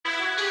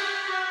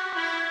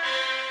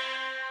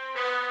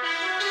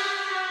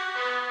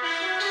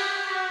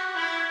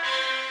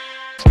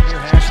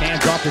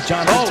off to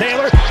Jonathan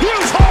Taylor.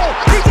 Huge hole.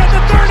 He's at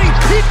the 30.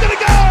 He's going to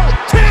go.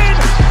 10,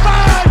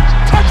 5,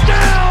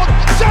 touchdown.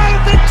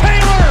 Jonathan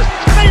Taylor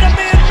made a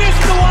man miss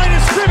the line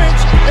of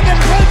scrimmage and then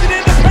runs it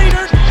into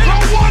Pater. And a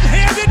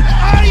one-handed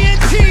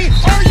INT.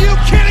 Are you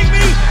kidding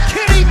me?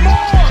 Kenny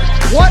Moore.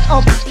 What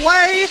a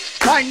play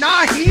by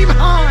Nyheim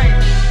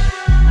Hines.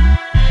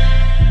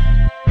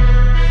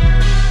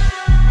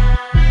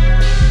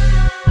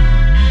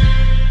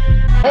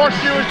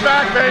 Horseshoe is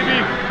back, baby.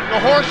 The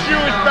horseshoe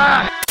is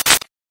back.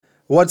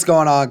 What's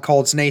going on,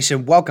 Colts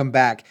Nation? Welcome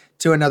back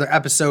to another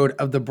episode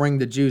of the Bring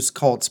the Juice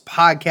Colts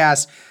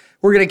podcast.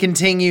 We're going to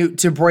continue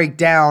to break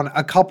down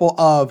a couple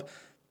of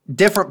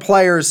different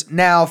players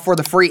now for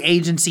the free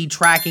agency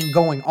tracking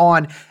going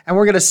on, and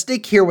we're going to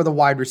stick here with a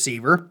wide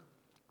receiver.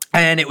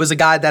 And it was a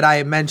guy that I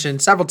had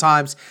mentioned several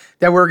times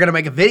that we're going to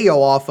make a video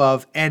off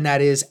of, and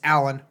that is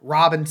Allen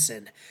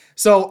Robinson.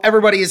 So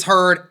everybody has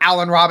heard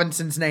Allen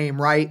Robinson's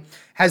name, right?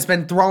 Has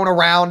been thrown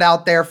around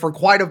out there for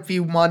quite a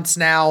few months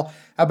now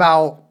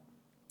about,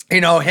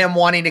 him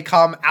wanting to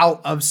come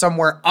out of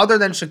somewhere other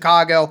than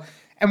Chicago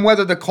and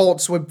whether the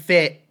Colts would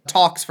fit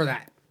talks for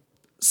that.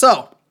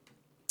 So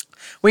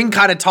we can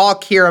kind of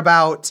talk here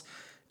about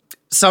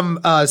some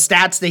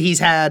stats that he's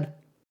had.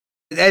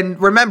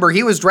 And remember,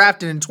 he was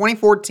drafted in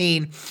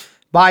 2014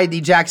 by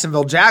the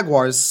Jacksonville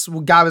Jaguars.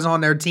 This guy was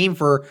on their team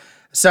for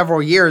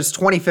several years.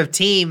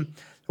 2015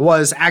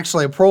 was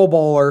actually a Pro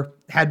Bowler,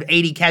 had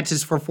 80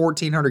 catches for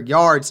 1,400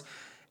 yards.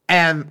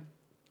 And,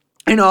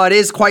 it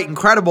is quite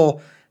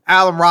incredible.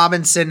 Allen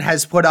Robinson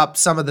has put up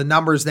some of the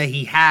numbers that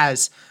he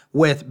has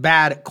with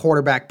bad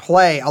quarterback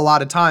play a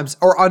lot of times,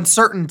 or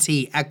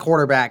uncertainty at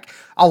quarterback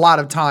a lot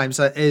of times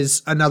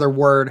is another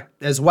word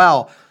as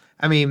well.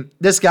 I mean,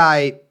 this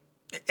guy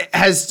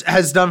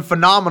has done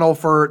phenomenal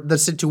for the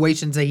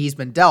situations that he's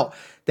been dealt.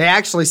 They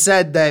actually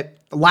said that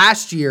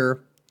last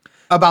year,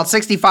 about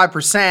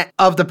 65%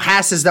 of the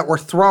passes that were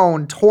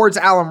thrown towards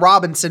Allen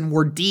Robinson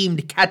were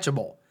deemed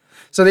catchable.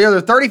 So the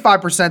other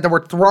 35% that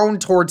were thrown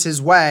towards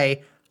his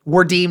way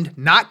were deemed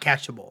not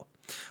catchable,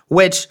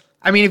 which,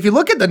 I mean, if you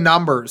look at the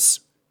numbers,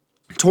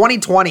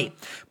 2020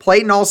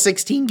 played in all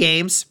 16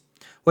 games,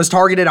 was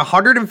targeted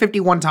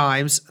 151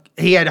 times.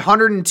 He had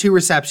 102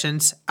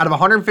 receptions out of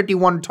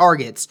 151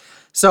 targets.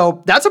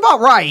 So that's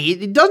about right.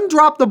 He doesn't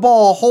drop the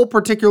ball a whole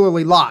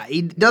particularly lot.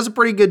 He does a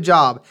pretty good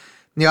job.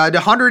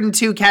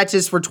 102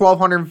 catches for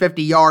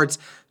 1,250 yards,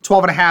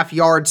 12.5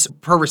 yards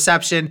per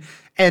reception,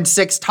 and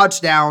 6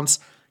 touchdowns.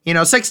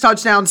 6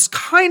 touchdowns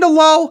kind of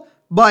low,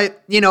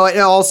 but, it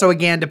also,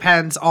 again,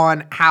 depends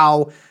on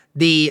how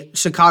the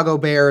Chicago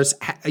Bears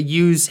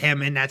use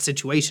him in that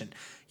situation.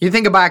 You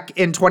think back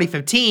in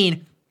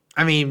 2015,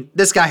 I mean,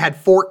 this guy had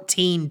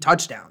 14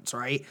 touchdowns,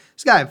 right?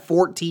 This guy had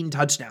 14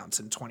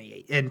 touchdowns in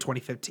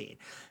 2015.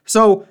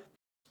 So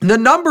the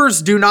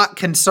numbers do not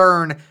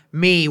concern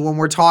me when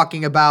we're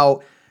talking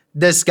about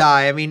this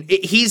guy. I mean,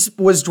 he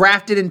was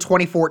drafted in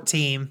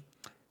 2014.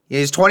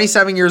 He's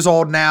 27 years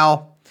old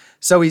now,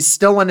 so he's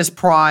still in his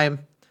prime.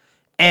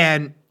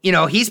 And,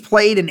 he's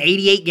played in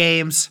 88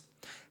 games,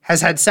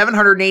 has had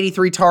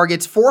 783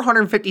 targets,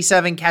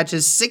 457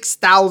 catches,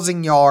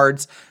 6,000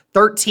 yards,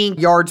 13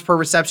 yards per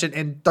reception,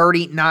 and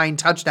 39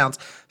 touchdowns.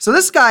 So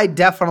this guy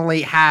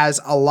definitely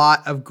has a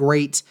lot of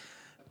great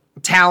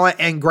talent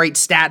and great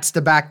stats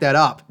to back that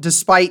up,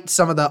 despite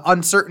some of the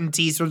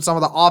uncertainties from some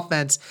of the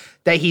offense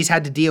that he's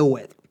had to deal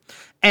with.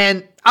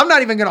 And I'm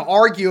not even going to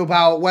argue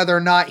about whether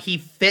or not he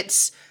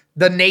fits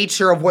the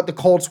nature of what the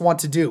Colts want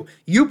to do.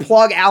 You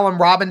plug Allen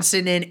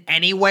Robinson in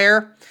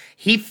anywhere,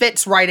 he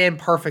fits right in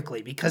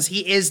perfectly because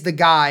he is the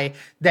guy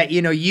that,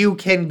 you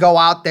can go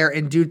out there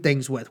and do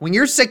things with. When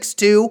you're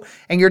 6'2"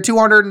 and you're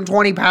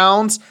 220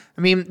 pounds,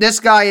 I mean, this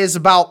guy is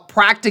about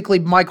practically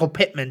Michael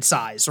Pittman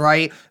size,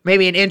 right?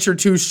 Maybe an inch or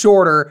two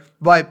shorter,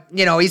 but,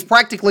 he's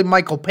practically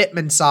Michael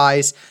Pittman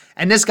size.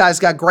 And this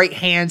guy's got great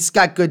hands,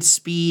 got good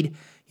speed,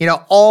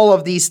 all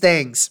of these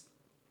things.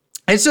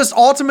 It's just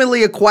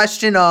ultimately a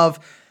question of,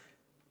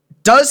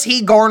 does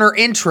he garner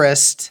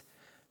interest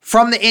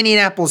from the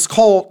Indianapolis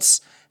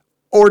Colts,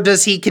 or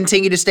does he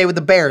continue to stay with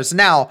the Bears?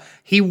 Now,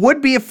 he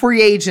would be a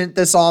free agent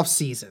this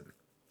offseason.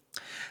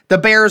 The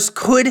Bears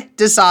could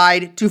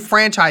decide to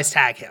franchise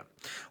tag him,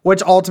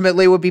 which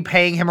ultimately would be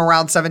paying him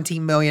around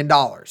 $17 million.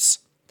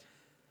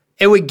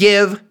 It would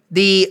give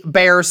the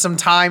Bears some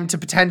time to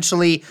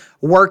potentially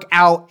work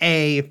out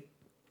a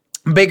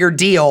bigger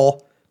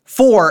deal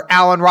for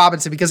Allen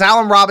Robinson, because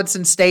Allen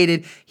Robinson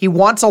stated he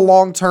wants a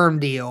long-term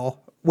deal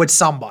with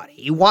somebody.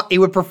 He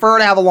would prefer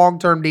to have a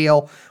long-term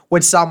deal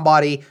with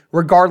somebody,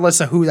 regardless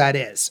of who that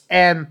is.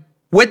 And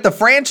with the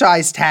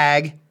franchise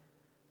tag,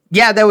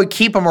 yeah, they would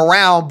keep him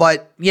around,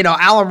 but,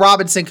 Allen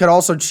Robinson could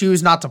also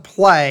choose not to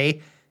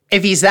play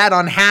if he's that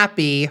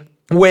unhappy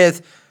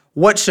with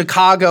what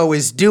Chicago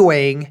is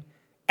doing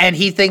and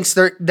he thinks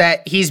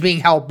that he's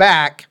being held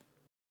back.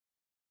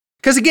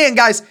 Because again,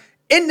 guys,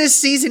 in this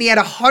season, he had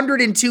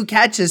 102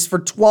 catches for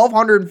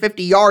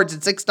 1,250 yards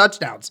and 6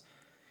 touchdowns.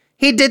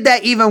 He did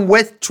that even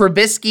with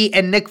Trubisky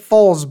and Nick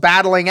Foles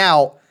battling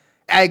out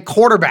at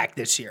quarterback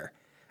this year.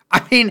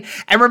 I mean,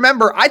 and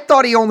remember, I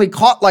thought he only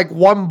caught like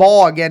one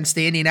ball against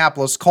the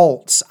Indianapolis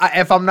Colts,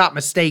 if I'm not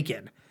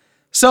mistaken.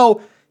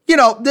 So,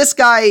 this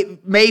guy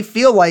may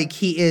feel like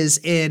he is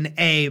in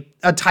a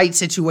tight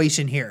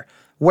situation here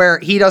where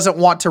he doesn't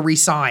want to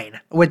re-sign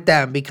with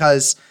them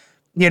because,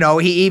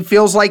 he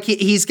feels like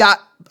he's got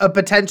a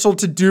potential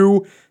to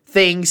do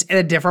things in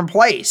a different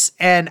place.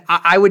 And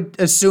I would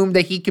assume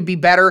that he could be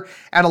better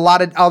at a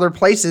lot of other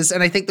places.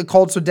 And I think the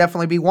Colts would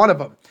definitely be one of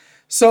them.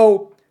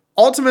 So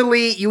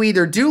ultimately, you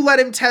either do let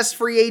him test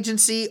free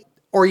agency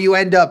or you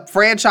end up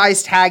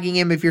franchise tagging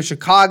him if you're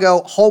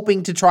Chicago,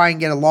 hoping to try and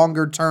get a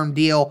longer term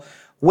deal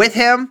with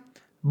him.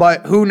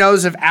 But who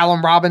knows if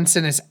Allen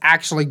Robinson is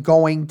actually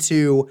going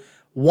to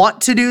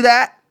want to do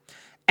that.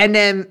 And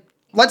then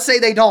let's say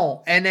they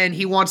don't, and then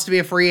he wants to be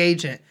a free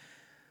agent.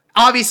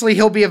 Obviously,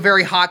 he'll be a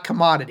very hot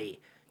commodity.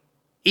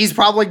 He's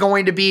probably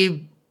going to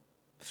be,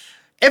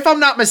 if I'm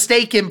not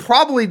mistaken,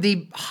 probably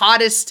the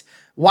hottest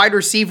wide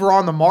receiver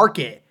on the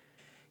market.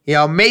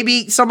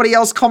 Maybe somebody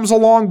else comes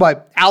along,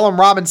 but Allen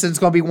Robinson's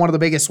going to be one of the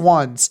biggest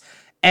ones.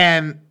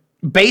 And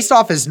based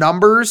off his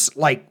numbers,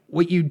 like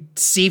what you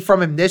see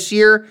from him this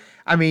year,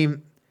 I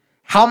mean,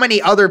 how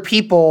many other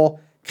people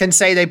can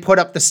say they put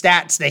up the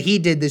stats that he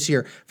did this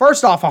year?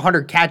 First off,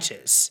 100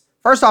 catches.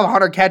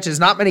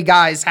 Not many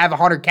guys have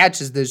 100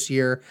 catches this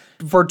year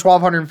for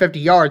 1,250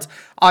 yards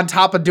on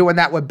top of doing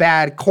that with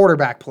bad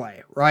quarterback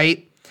play,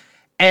 right?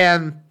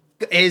 And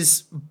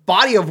his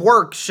body of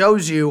work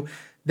shows you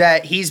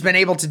that he's been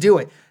able to do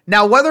it.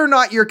 Now, whether or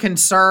not you're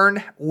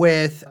concerned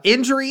with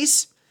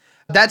injuries,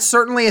 that's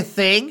certainly a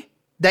thing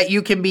that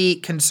you can be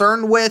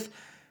concerned with.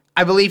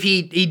 I believe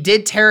he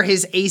did tear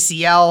his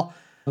ACL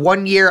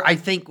one year. I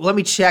think, let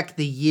me check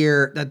the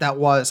year that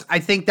was. I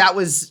think that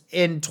was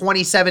in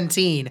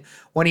 2017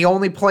 when he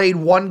only played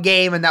one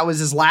game, and that was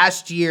his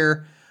last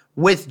year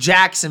with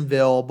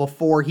Jacksonville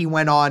before he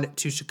went on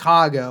to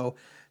Chicago.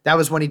 That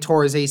was when he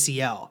tore his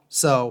ACL.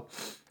 So,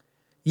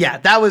 yeah,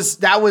 that was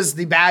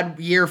the bad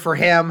year for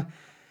him.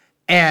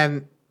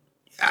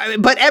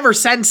 But ever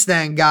since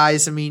then,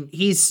 guys, I mean,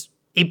 he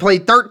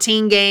played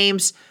 13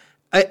 games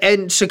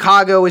in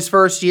Chicago his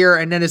first year,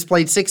 and then has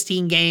played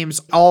 16 games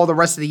all the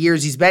rest of the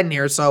years he's been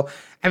here. So,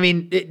 I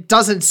mean, it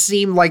doesn't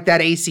seem like that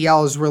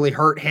ACL has really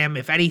hurt him.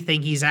 If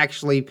anything, he's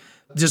actually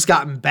just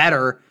gotten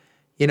better.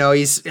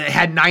 He's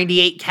had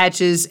 98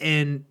 catches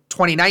in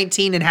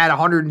 2019 and had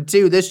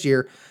 102 this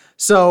year.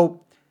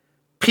 So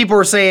people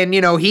are saying,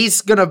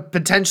 he's going to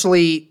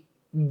potentially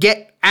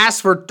get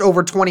asked for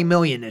over $20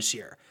 million this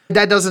year.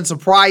 That doesn't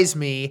surprise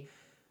me.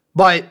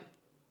 But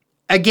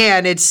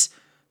again,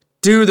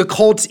 do the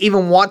Colts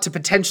even want to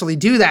potentially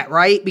do that,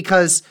 right?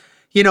 Because,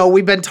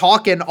 we've been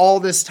talking all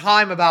this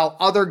time about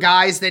other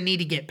guys that need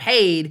to get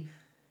paid.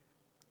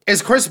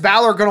 Is Chris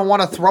Ballard going to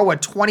want to throw a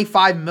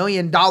 $25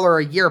 million a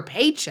year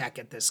paycheck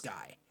at this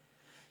guy?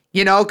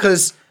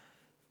 Because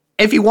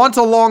if he wants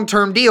a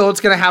long-term deal,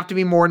 it's going to have to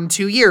be more than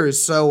 2 years.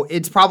 So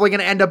it's probably going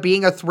to end up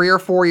being a 3 or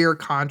 4 year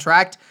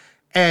contract.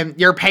 And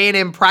you're paying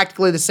him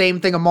practically the same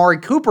thing Amari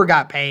Cooper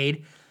got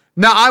paid.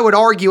 Now, I would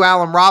argue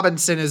Allen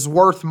Robinson is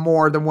worth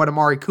more than what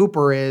Amari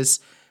Cooper is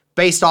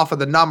based off of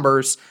the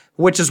numbers,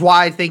 which is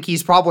why I think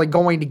he's probably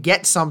going to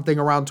get something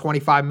around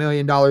 $25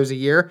 million a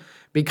year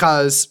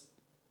because,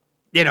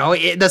 the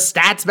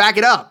stats back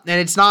it up. And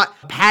it's not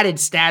padded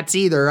stats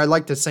either. I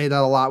like to say that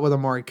a lot with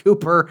Amari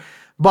Cooper.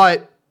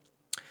 But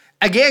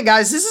again,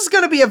 guys, this is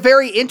going to be a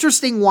very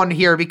interesting one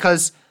here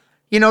because,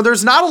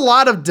 there's not a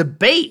lot of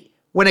debate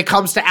when it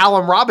comes to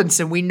Allen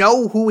Robinson. We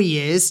know who he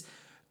is.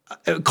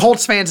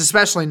 Colts fans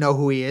especially know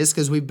who he is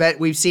because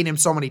we've seen him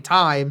so many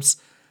times.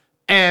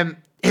 And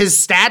his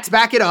stats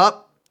back it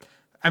up.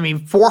 I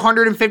mean,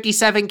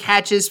 457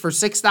 catches for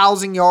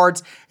 6,000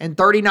 yards and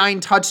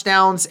 39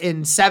 touchdowns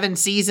in 7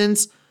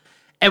 seasons.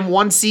 And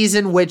one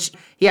season, which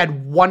he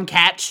had 1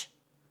 catch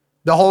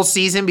the whole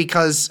season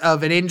because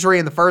of an injury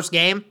in the first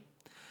game.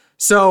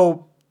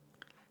 So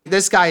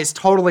this guy is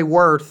totally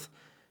worth,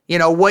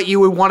 what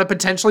you would want to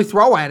potentially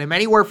throw at him.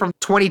 Anywhere from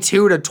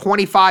 22 to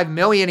 25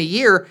 million a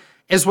year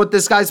is what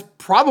this guy's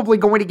probably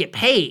going to get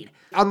paid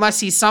unless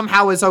he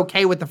somehow is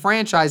okay with the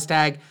franchise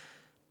tag.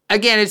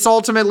 Again, it's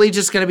ultimately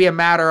just going to be a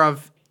matter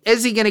of,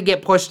 is he going to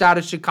get pushed out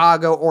of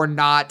Chicago or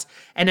not?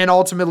 And then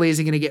ultimately, is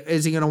he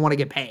going to want to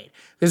get paid?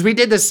 Because we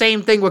did the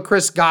same thing with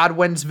Chris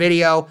Godwin's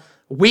video.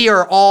 We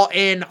are all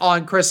in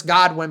on Chris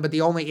Godwin, but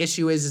the only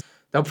issue is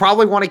they'll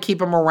probably want to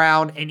keep him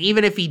around. And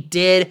even if he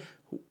did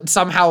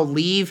somehow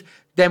leave,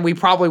 then we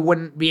probably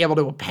wouldn't be able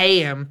to pay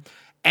him.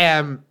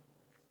 And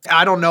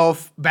I don't know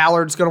if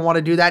Ballard's going to want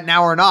to do that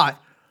now or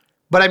not.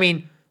 But I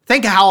mean,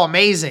 think of how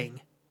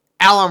amazing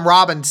Allen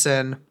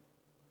Robinson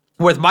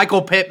with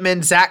Michael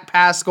Pittman, Zach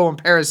Pascal, and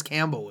Paris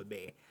Campbell would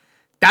be.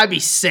 That'd be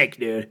sick,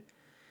 dude.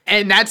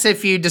 And that's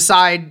if you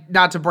decide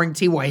not to bring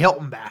T.Y.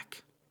 Hilton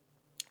back.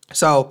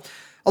 So,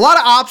 a lot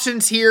of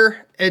options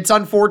here. It's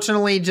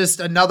unfortunately just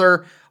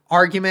another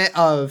argument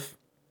of,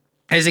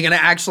 is he going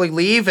to actually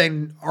leave?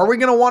 And are we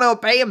going to want to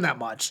pay him that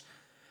much?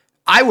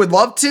 I would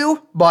love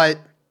to, but,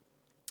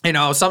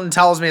 something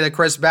tells me that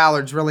Chris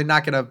Ballard's really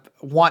not going to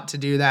want to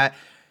do that.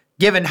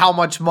 given how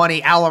much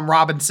money Allen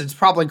Robinson's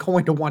probably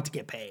going to want to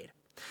get paid.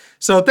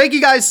 So thank you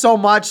guys so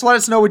much. Let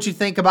us know what you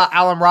think about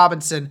Allen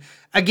Robinson.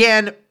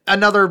 Again,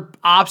 another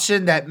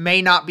option that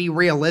may not be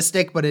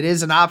realistic, but it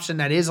is an option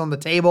that is on the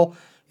table.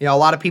 You know, a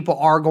lot of people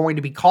are going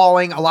to be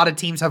calling. A lot of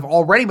teams have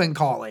already been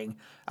calling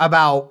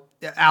about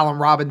Allen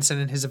Robinson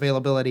and his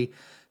availability.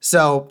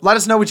 So let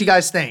us know what you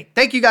guys think.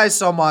 Thank you guys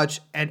so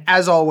much. And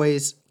as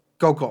always,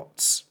 go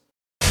Colts.